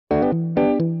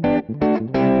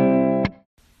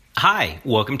Hi,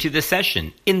 welcome to the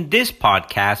session. In this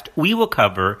podcast, we will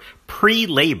cover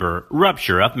pre-labor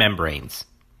rupture of membranes.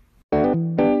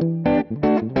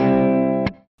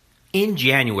 In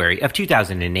January of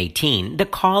 2018, the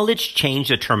college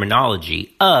changed the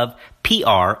terminology of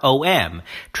PROM,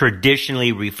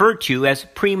 traditionally referred to as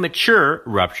premature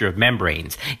rupture of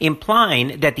membranes,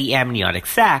 implying that the amniotic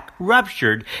sac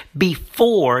ruptured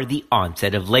before the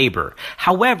onset of labor.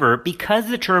 However, because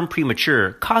the term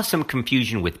premature caused some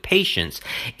confusion with patients,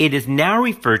 it is now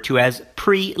referred to as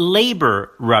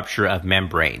pre-labor rupture of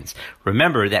membranes.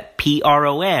 Remember that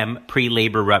PROM,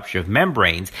 pre-labor rupture of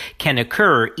membranes, can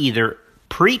occur either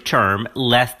preterm,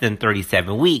 less than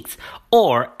 37 weeks,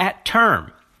 or at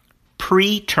term.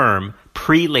 Preterm,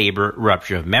 pre-labor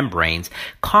rupture of membranes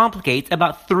complicates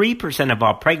about 3% of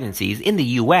all pregnancies in the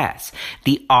U.S.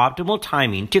 The optimal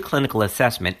timing to clinical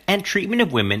assessment and treatment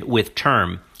of women with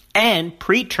term and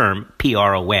preterm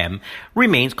PROM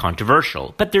remains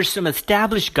controversial, but there's some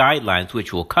established guidelines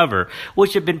which we'll cover,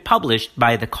 which have been published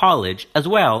by the college as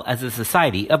well as the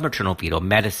Society of Maternal-Fetal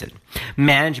Medicine.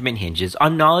 Management hinges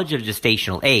on knowledge of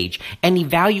gestational age and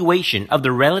evaluation of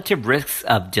the relative risks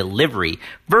of delivery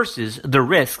versus the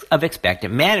risks of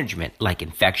expectant management, like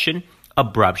infection,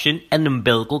 abruption, and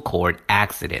umbilical cord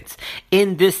accidents.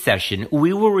 In this session,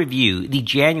 we will review the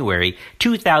January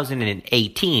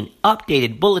 2018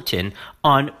 updated bulletin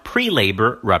on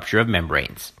pre-labor rupture of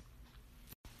membranes.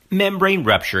 Membrane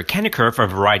rupture can occur for a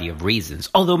variety of reasons,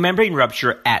 although membrane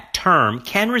rupture at term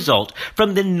can result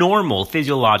from the normal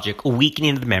physiologic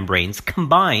weakening of the membranes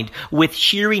combined with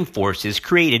shearing forces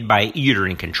created by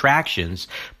uterine contractions.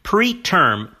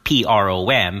 Preterm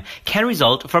PROM can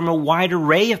result from a wide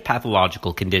array of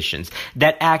pathological conditions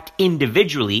that act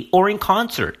individually or in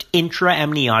concert.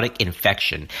 Intraamniotic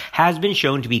infection has been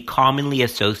shown to be commonly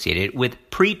associated with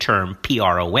preterm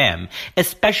PROM,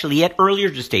 especially at earlier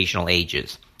gestational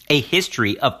ages. A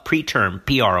history of preterm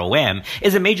PROM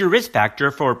is a major risk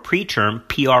factor for preterm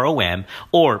PROM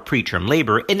or preterm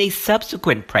labor in a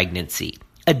subsequent pregnancy.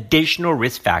 Additional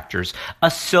risk factors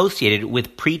associated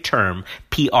with preterm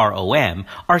PROM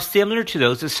are similar to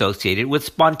those associated with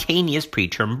spontaneous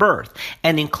preterm birth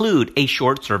and include a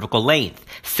short cervical length,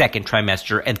 second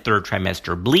trimester and third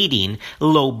trimester bleeding,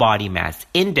 low body mass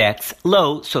index,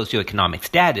 low socioeconomic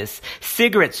status,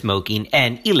 cigarette smoking,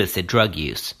 and illicit drug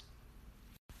use.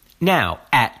 Now,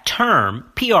 at term,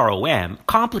 PROM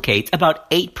complicates about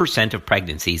 8% of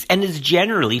pregnancies and is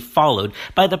generally followed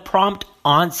by the prompt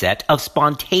onset of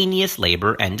spontaneous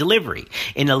labor and delivery.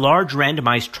 In a large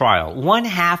randomized trial,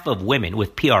 1/2 of women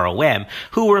with PROM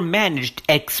who were managed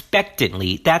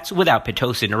expectantly, that's without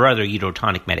Pitocin or other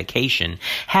uterotonic medication,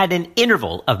 had an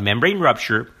interval of membrane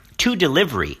rupture to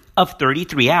delivery of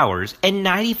 33 hours, and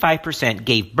 95%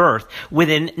 gave birth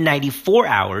within 94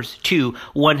 hours to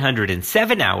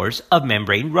 107 hours of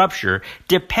membrane rupture,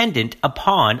 dependent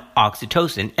upon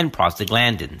oxytocin and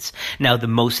prostaglandins. Now, the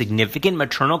most significant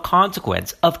maternal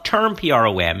consequence of term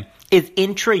PROM is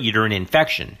intrauterine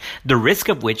infection, the risk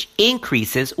of which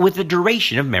increases with the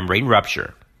duration of membrane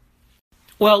rupture.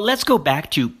 Well, let's go back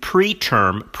to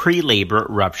preterm, pre-labor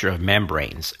rupture of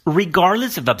membranes.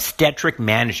 Regardless of obstetric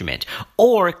management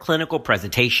or clinical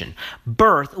presentation,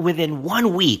 birth within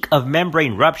 1 week of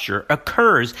membrane rupture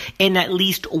occurs in at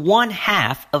least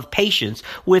 1/2 of patients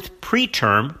with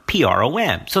preterm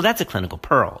PROM. So that's a clinical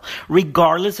pearl.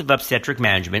 Regardless of obstetric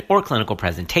management or clinical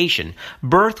presentation,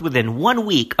 birth within 1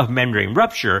 week of membrane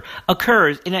rupture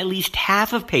occurs in at least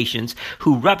half of patients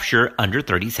who rupture under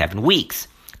 37 weeks.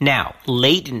 Now,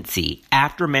 latency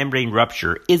after membrane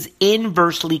rupture is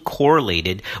inversely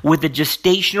correlated with the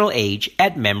gestational age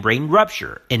at membrane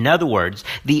rupture. In other words,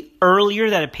 the earlier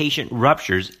that a patient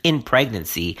ruptures in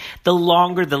pregnancy, the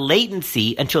longer the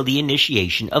latency until the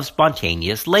initiation of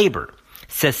spontaneous labor.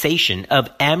 Cessation of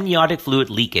amniotic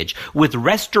fluid leakage with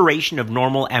restoration of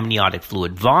normal amniotic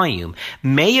fluid volume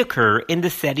may occur in the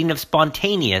setting of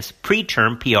spontaneous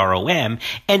preterm PROM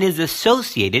and is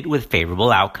associated with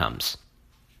favorable outcomes.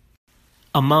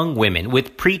 Among women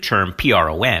with preterm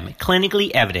PROM,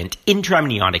 clinically evident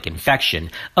intraamniotic infection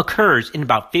occurs in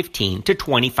about 15 to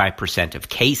 25% of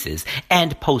cases,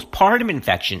 and postpartum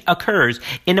infection occurs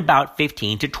in about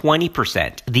 15 to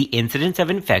 20%. The incidence of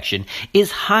infection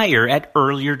is higher at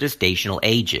earlier gestational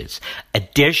ages.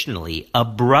 Additionally,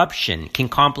 abruption can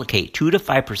complicate 2 to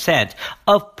 5%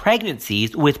 of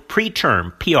pregnancies with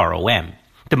preterm PROM.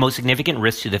 The most significant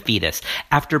risks to the fetus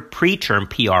after preterm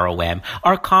PROM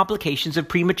are complications of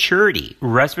prematurity.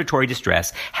 Respiratory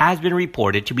distress has been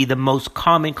reported to be the most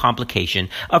common complication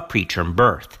of preterm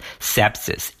birth.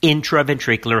 Sepsis,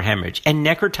 intraventricular hemorrhage, and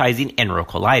necrotizing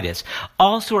enterocolitis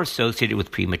also are associated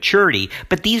with prematurity,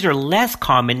 but these are less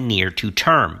common near to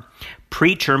term.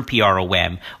 Preterm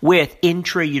PROM with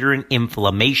intrauterine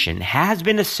inflammation has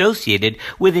been associated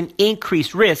with an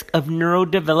increased risk of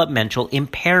neurodevelopmental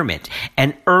impairment,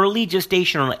 and early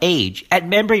gestational age at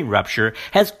membrane rupture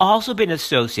has also been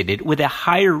associated with a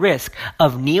higher risk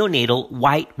of neonatal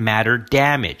white matter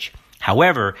damage.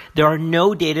 However, there are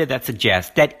no data that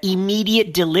suggest that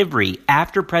immediate delivery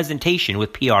after presentation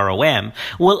with PROM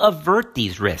will avert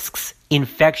these risks.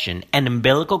 Infection and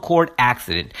umbilical cord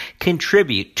accident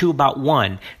contribute to about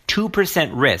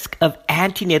 1-2% risk of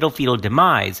antenatal fetal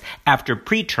demise after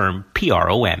preterm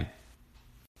PROM.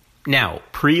 Now,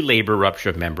 pre-labor rupture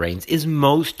of membranes is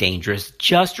most dangerous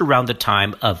just around the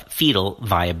time of fetal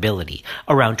viability,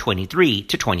 around 23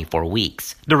 to 24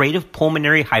 weeks. The rate of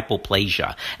pulmonary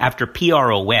hypoplasia after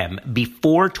PROM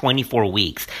before 24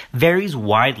 weeks varies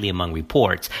widely among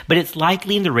reports, but it's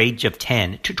likely in the range of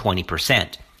 10 to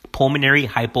 20%. Pulmonary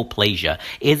hypoplasia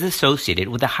is associated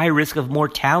with a high risk of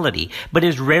mortality, but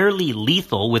is rarely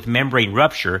lethal with membrane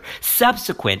rupture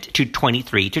subsequent to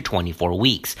 23 to 24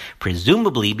 weeks,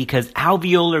 presumably because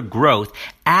alveolar growth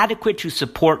adequate to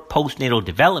support postnatal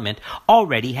development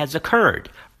already has occurred.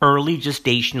 Early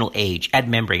gestational age at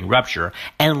membrane rupture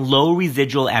and low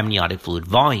residual amniotic fluid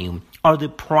volume are the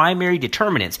primary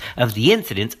determinants of the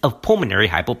incidence of pulmonary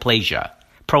hypoplasia.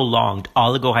 Prolonged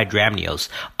oligohydramnios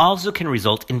also can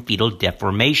result in fetal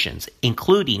deformations,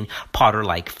 including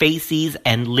Potter-like facies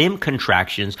and limb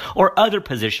contractions or other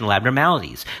positional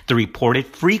abnormalities. The reported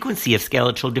frequency of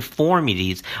skeletal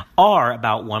deformities are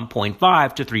about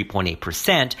 1.5 to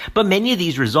 3.8%, but many of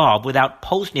these resolve without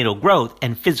postnatal growth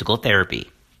and physical therapy.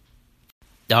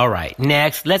 All right,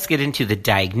 next, let's get into the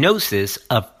diagnosis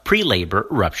of pre-labor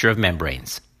rupture of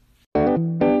membranes.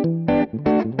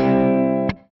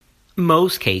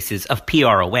 Most cases of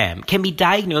PROM can be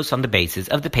diagnosed on the basis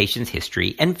of the patient's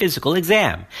history and physical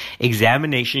exam.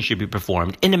 Examination should be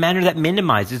performed in a manner that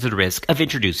minimizes the risk of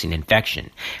introducing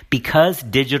infection. Because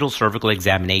digital cervical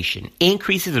examination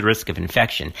increases the risk of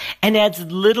infection and adds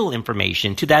little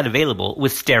information to that available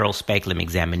with sterile speculum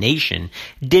examination,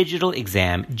 digital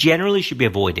exam generally should be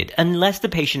avoided unless the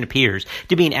patient appears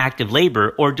to be in active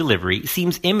labor or delivery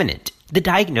seems imminent. The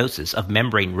diagnosis of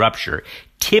membrane rupture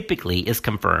typically is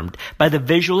confirmed by the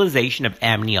visualization of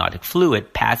amniotic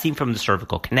fluid passing from the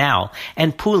cervical canal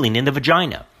and pooling in the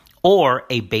vagina, or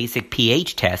a basic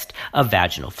pH test of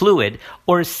vaginal fluid,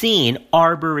 or seeing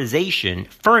arborization,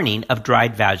 ferning of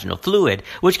dried vaginal fluid,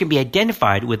 which can be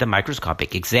identified with a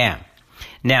microscopic exam.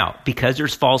 Now, because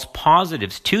there's false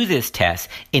positives to this test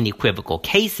in equivocal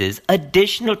cases,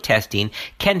 additional testing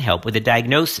can help with the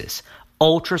diagnosis.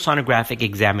 Ultrasonographic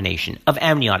examination of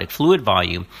amniotic fluid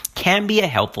volume can be a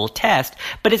helpful test,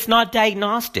 but it's not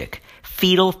diagnostic.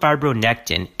 Fetal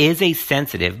fibronectin is a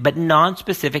sensitive but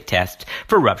non-specific test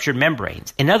for ruptured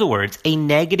membranes. In other words, a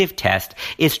negative test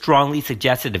is strongly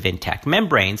suggestive of intact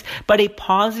membranes, but a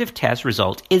positive test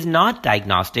result is not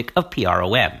diagnostic of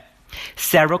PROM.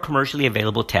 Several commercially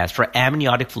available tests for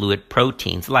amniotic fluid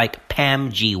proteins like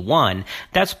PAMG1,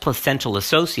 that's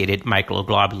placental-associated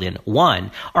microglobulin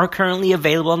 1, are currently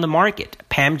available on the market.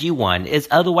 PAMG1 is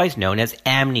otherwise known as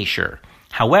Amnisure.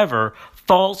 However,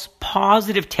 false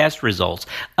positive test results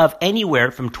of anywhere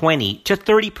from 20 to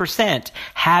 30%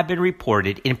 have been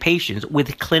reported in patients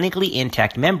with clinically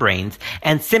intact membranes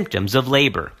and symptoms of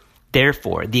labor.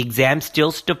 Therefore, the exam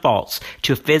still defaults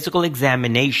to physical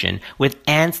examination with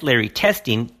ancillary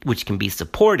testing, which can be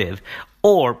supportive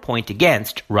or point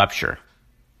against rupture.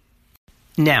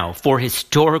 Now, for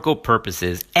historical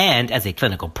purposes and as a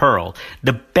clinical pearl,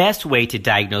 the best way to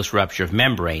diagnose rupture of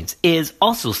membranes is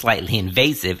also slightly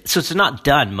invasive, so it's not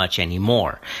done much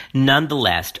anymore.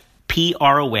 Nonetheless,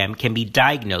 PROM can be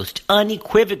diagnosed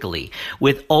unequivocally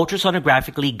with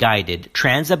ultrasonographically guided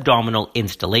transabdominal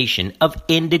instillation of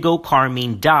indigo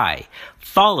carmine dye,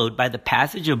 followed by the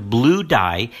passage of blue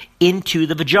dye into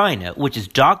the vagina, which is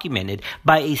documented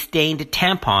by a stained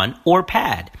tampon or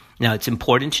pad. Now, it's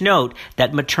important to note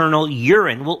that maternal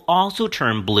urine will also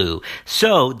turn blue,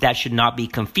 so that should not be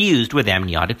confused with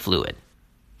amniotic fluid.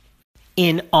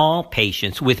 In all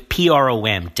patients with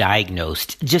PROM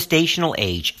diagnosed, gestational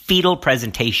age, fetal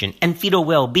presentation, and fetal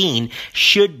well-being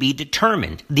should be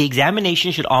determined. The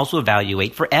examination should also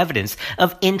evaluate for evidence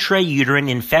of intrauterine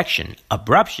infection,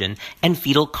 abruption, and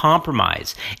fetal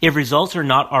compromise. If results are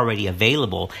not already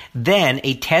available, then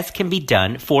a test can be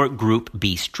done for group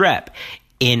B strep.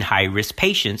 In high-risk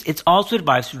patients, it's also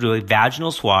advised to do a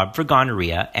vaginal swab for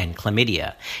gonorrhea and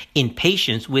chlamydia. In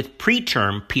patients with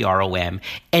preterm PROM,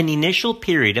 an initial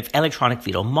period of electronic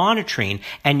fetal monitoring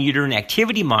and uterine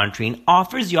activity monitoring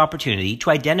offers the opportunity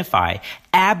to identify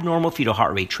abnormal fetal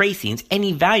heart rate tracings and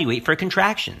evaluate for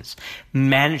contractions.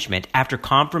 Management after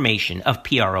confirmation of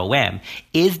PROM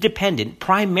is dependent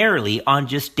primarily on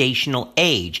gestational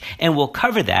age, and we'll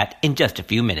cover that in just a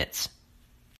few minutes.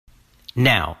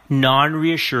 Now,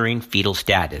 non-reassuring fetal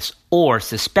status, or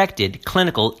suspected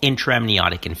clinical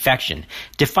intraamniotic infection,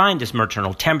 defined as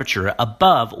maternal temperature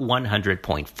above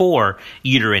 100.4,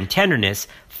 uterine tenderness,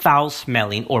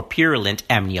 foul-smelling or purulent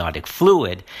amniotic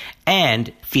fluid,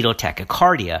 and fetal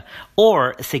tachycardia,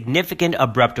 or significant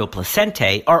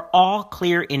abruptoplacentae are all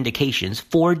clear indications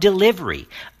for delivery.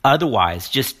 Otherwise,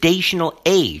 gestational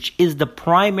age is the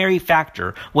primary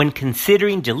factor when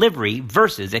considering delivery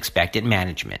versus expectant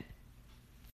management.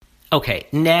 Okay,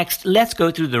 next, let's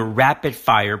go through the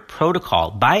rapid-fire protocol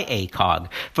by ACOG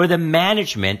for the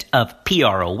management of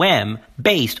PROM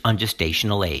based on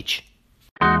gestational age.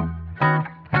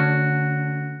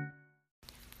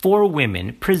 For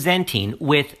women presenting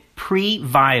with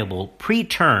pre-viable,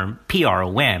 preterm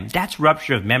PROM, that's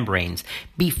rupture of membranes,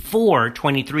 before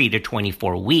 23 to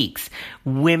 24 weeks,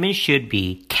 women should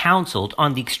be counseled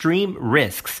on the extreme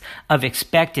risks of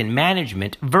expectant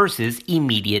management versus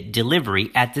immediate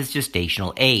delivery at this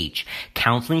gestational age.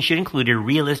 Counseling should include a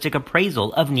realistic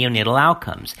appraisal of neonatal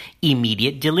outcomes.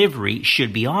 Immediate delivery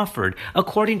should be offered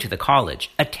according to the college.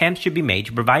 Attempts should be made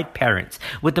to provide parents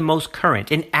with the most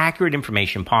current and accurate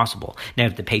information possible. Now,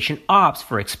 if the patient opts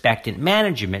for expectant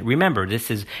management, remember, this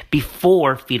is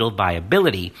before fetal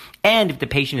viability, and if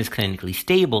the patient is clinically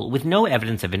stable with no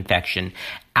evidence of infection,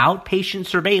 outpatient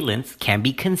surveillance can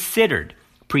be considered.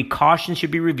 Precautions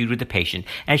should be reviewed with the patient,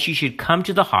 and she should come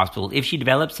to the hospital if she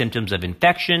develops symptoms of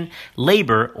infection,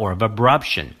 labor, or of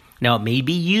abruption. Now, it may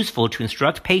be useful to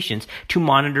instruct patients to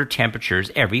monitor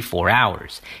temperatures every 4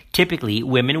 hours. Typically,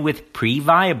 women with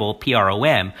pre-viable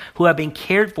PROM who have been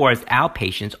cared for as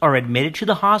outpatients are admitted to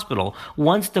the hospital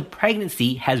once the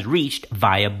pregnancy has reached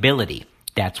viability.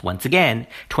 That's, once again,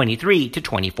 23 to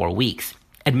 24 weeks.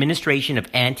 Administration of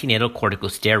antenatal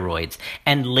corticosteroids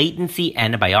and latency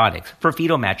antibiotics for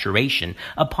fetal maturation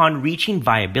upon reaching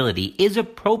viability is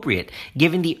appropriate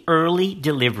given the early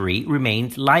delivery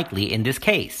remains likely in this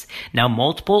case. Now,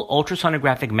 multiple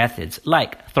ultrasonographic methods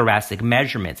like thoracic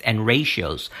measurements and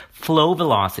ratios, flow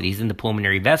velocities in the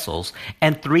pulmonary vessels,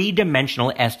 and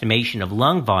three-dimensional estimation of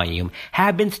lung volume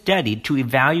have been studied to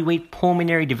evaluate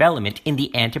pulmonary development in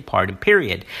the antepartum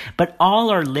period, but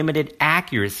all are limited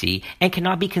accuracy and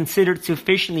cannot be considered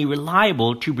sufficiently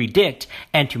reliable to predict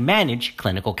and to manage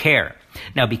clinical care.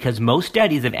 Now, because most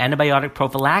studies of antibiotic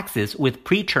prophylaxis with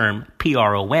preterm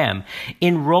PROM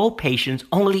enroll patients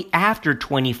only after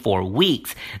 24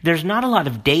 weeks, there's not a lot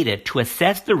of data to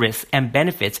assess the risks and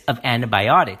benefits of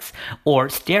antibiotics or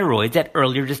steroids at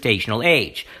earlier gestational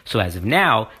age. So as of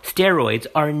now, steroids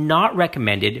are not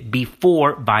recommended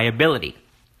before viability.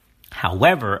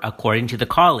 However, according to the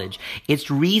college,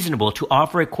 it's reasonable to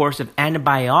offer a course of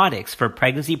antibiotics for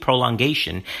pregnancy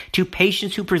prolongation to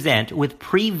patients who present with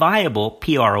pre-viable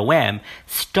PROM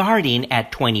starting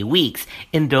at 20 weeks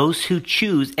in those who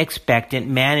choose expectant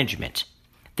management.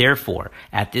 Therefore,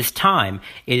 at this time,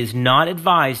 it is not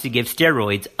advised to give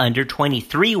steroids under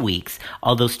 23 weeks,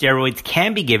 although steroids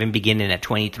can be given beginning at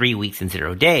 23 weeks and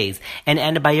 0 days, and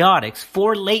antibiotics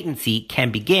for latency can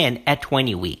begin at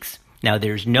 20 weeks. Now,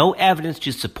 there's no evidence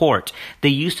to support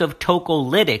the use of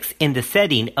tocolytics in the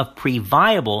setting of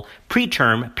pre-viable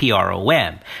preterm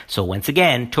PROM. So once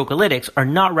again, tocolytics are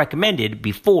not recommended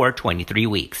before 23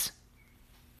 weeks.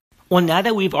 Well, now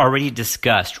that we've already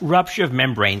discussed rupture of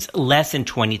membranes less than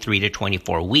 23 to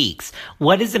 24 weeks,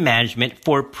 what is the management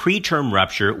for preterm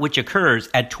rupture, which occurs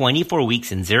at 24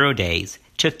 weeks and 0 days,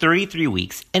 to 33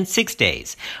 weeks and 6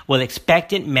 days? Well,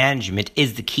 expectant management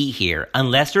is the key here,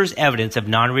 unless there's evidence of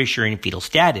non-reassuring fetal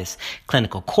status,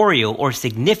 clinical choreo, or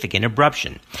significant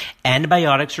abruption.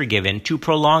 Antibiotics are given to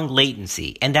prolong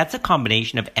latency, and that's a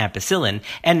combination of ampicillin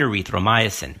and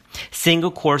erythromycin.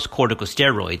 Single-course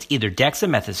corticosteroids, either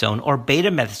dexamethasone or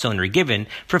betamethasone, are given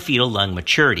for fetal lung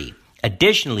maturity.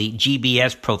 Additionally,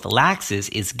 GBS prophylaxis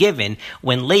is given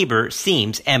when labor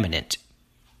seems imminent.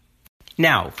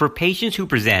 Now, for patients who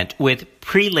present with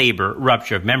pre-labor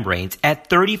rupture of membranes at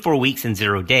 34 weeks and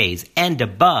 0 days and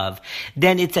above,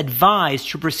 then it's advised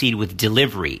to proceed with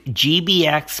delivery.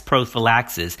 GBS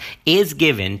prophylaxis is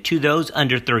given to those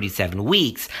under 37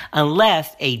 weeks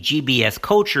unless a GBS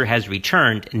culture has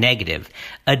returned negative.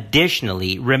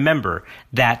 Additionally, remember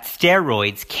that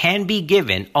steroids can be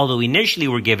given, although initially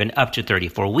were given up to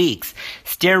 34 weeks.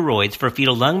 Steroids for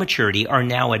fetal lung maturity are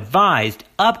now advised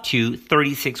up to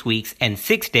 36 weeks and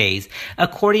 6 days,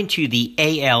 according to the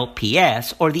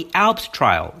ALPS or the ALPS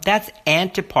trial. That's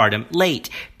antepartum late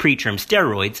preterm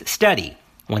steroids study.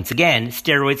 Once again,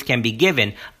 steroids can be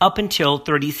given up until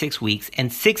 36 weeks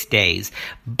and 6 days,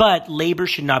 but labor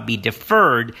should not be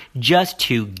deferred just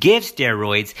to give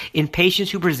steroids in patients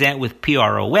who present with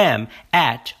PROM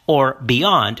at or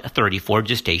beyond 34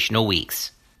 gestational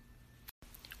weeks.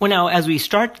 Well, now, as we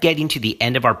start getting to the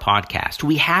end of our podcast,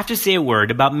 we have to say a word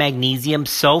about magnesium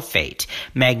sulfate.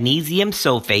 Magnesium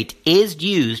sulfate is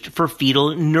used for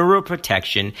fetal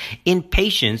neuroprotection in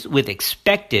patients with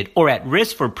expected or at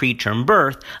risk for preterm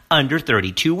birth under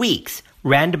 32 weeks.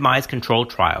 Randomized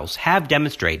controlled trials have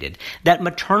demonstrated that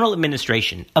maternal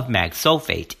administration of mag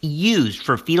sulfate used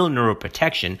for fetal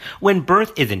neuroprotection when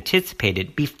birth is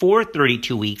anticipated before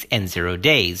 32 weeks and 0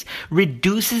 days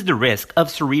reduces the risk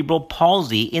of cerebral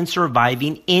palsy in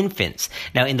surviving infants.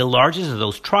 Now, in the largest of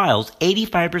those trials,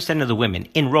 85% of the women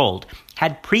enrolled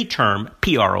had preterm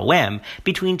PROM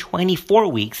between 24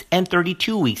 weeks and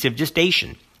 32 weeks of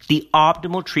gestation. The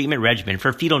optimal treatment regimen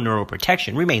for fetal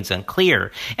neuroprotection remains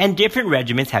unclear, and different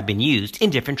regimens have been used in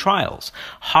different trials.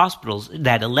 Hospitals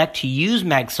that elect to use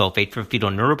mag sulfate for fetal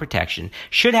neuroprotection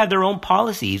should have their own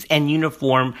policies and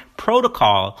uniform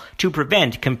protocol to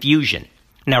prevent confusion.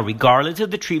 Now, regardless of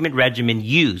the treatment regimen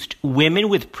used, women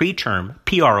with preterm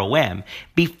PROM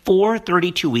before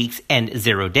 32 weeks and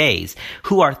 0 days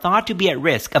who are thought to be at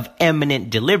risk of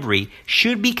imminent delivery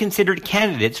should be considered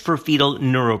candidates for fetal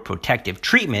neuroprotective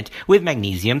treatment with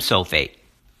magnesium sulfate.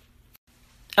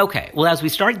 Okay, well, as we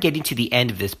start getting to the end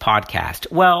of this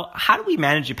podcast, well, how do we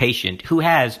manage a patient who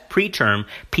has preterm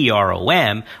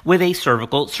PROM with a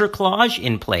cervical cerclage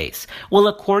in place? Well,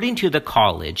 according to the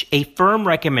college, a firm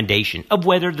recommendation of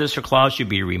whether the cerclage should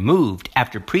be removed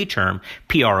after preterm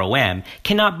PROM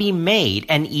cannot be made,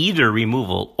 and either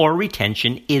removal or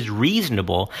retention is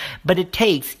reasonable, but it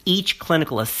takes each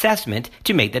clinical assessment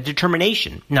to make that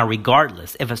determination. Now,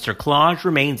 regardless if a cerclage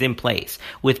remains in place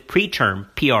with preterm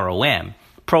PROM,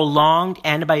 prolonged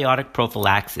antibiotic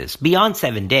prophylaxis beyond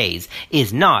 7 days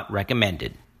is not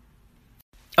recommended.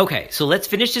 Okay, so let's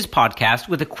finish this podcast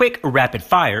with a quick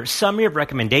rapid-fire summary of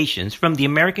recommendations from the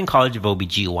American College of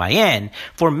OBGYN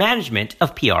for management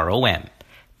of PROM.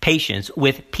 Patients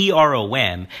with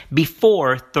PROM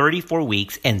before 34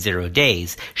 weeks and 0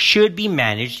 days should be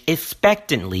managed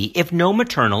expectantly if no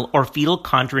maternal or fetal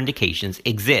contraindications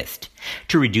exist.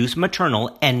 To reduce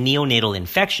maternal and neonatal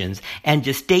infections and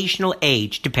gestational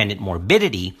age-dependent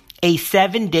morbidity, a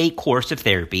 7-day course of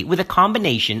therapy with a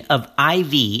combination of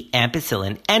IV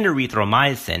ampicillin and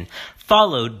erythromycin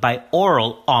followed by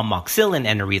oral amoxicillin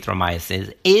and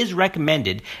erythromycin is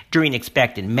recommended during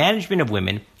expectant management of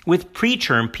women with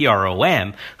preterm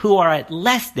PROM who are at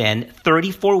less than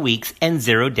 34 weeks and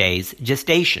 0 days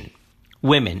gestation.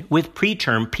 Women with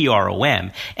preterm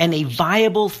PROM and a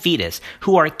viable fetus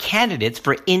who are candidates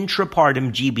for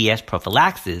intrapartum GBS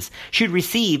prophylaxis should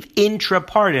receive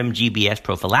intrapartum GBS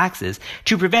prophylaxis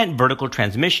to prevent vertical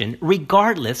transmission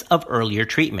regardless of earlier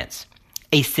treatments.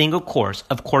 A single course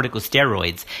of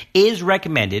corticosteroids is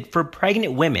recommended for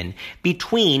pregnant women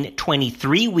between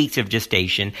 23 weeks of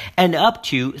gestation and up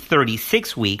to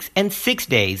 36 weeks and 6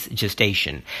 days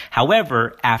gestation.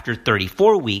 However, after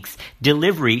 34 weeks,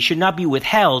 delivery should not be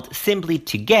withheld simply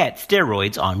to get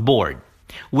steroids on board.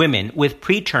 Women with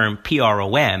preterm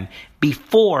PROM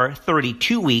before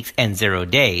 32 weeks and 0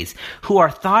 days who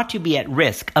are thought to be at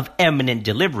risk of imminent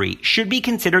delivery should be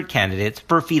considered candidates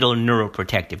for fetal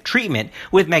neuroprotective treatment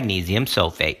with magnesium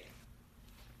sulfate.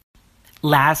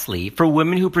 Lastly, for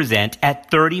women who present at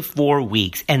 34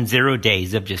 weeks and 0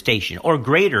 days of gestation or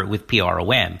greater with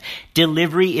PROM,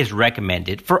 delivery is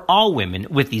recommended for all women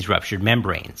with these ruptured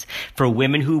membranes. For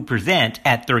women who present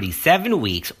at 37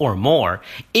 weeks or more,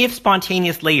 if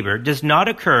spontaneous labor does not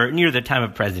occur near the time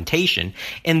of presentation,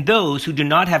 and those who do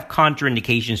not have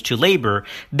contraindications to labor,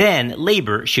 then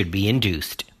labor should be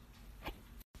induced.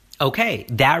 Okay,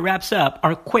 that wraps up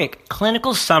our quick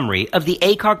clinical summary of the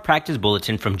ACOG Practice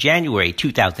Bulletin from January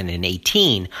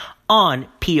 2018 on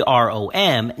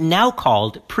PROM, now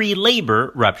called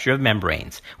pre-labor rupture of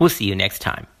membranes. We'll see you next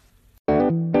time.